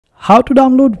How to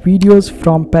download videos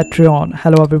from Patreon.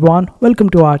 Hello everyone, welcome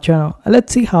to our channel.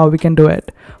 Let's see how we can do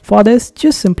it. For this,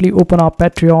 just simply open up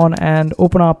Patreon and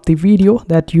open up the video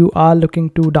that you are looking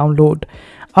to download.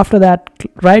 After that,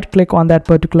 right click on that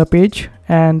particular page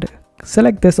and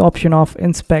select this option of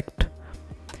inspect.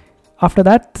 After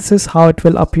that, this is how it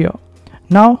will appear.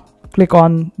 Now click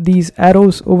on these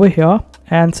arrows over here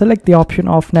and select the option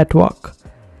of network.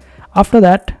 After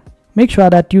that, make sure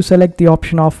that you select the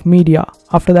option of media.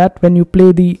 After that, when you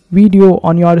play the video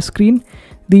on your screen,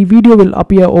 the video will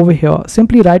appear over here.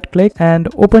 Simply right click and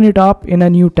open it up in a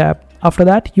new tab. After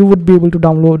that, you would be able to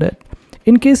download it.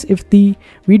 In case if the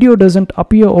video doesn't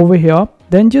appear over here,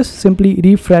 then just simply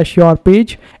refresh your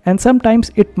page, and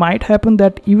sometimes it might happen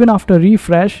that even after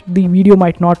refresh, the video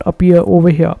might not appear over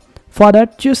here. For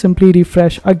that, just simply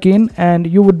refresh again and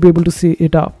you would be able to see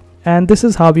it up. And this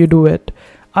is how you do it.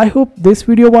 I hope this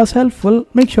video was helpful.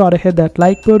 Make sure to hit that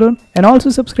like button and also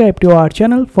subscribe to our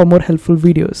channel for more helpful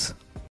videos.